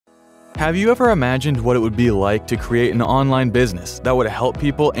Have you ever imagined what it would be like to create an online business that would help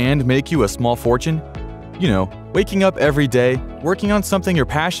people and make you a small fortune? You know, waking up every day, working on something you're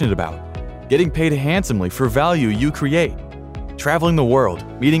passionate about, getting paid handsomely for value you create, traveling the world,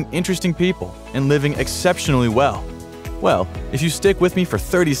 meeting interesting people, and living exceptionally well. Well, if you stick with me for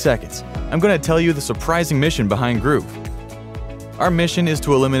 30 seconds, I'm going to tell you the surprising mission behind Groove. Our mission is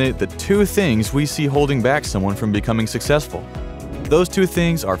to eliminate the two things we see holding back someone from becoming successful. Those two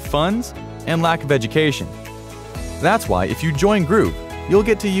things are funds and lack of education. That's why if you join Groove, you'll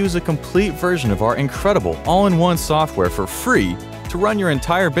get to use a complete version of our incredible all-in-one software for free to run your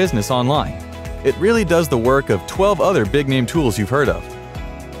entire business online. It really does the work of 12 other big-name tools you've heard of.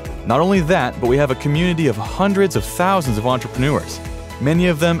 Not only that, but we have a community of hundreds of thousands of entrepreneurs, many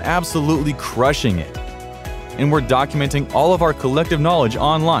of them absolutely crushing it. And we're documenting all of our collective knowledge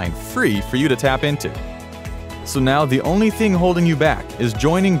online free for you to tap into. So now the only thing holding you back is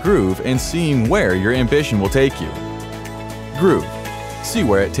joining Groove and seeing where your ambition will take you. Groove. See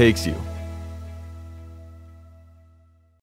where it takes you.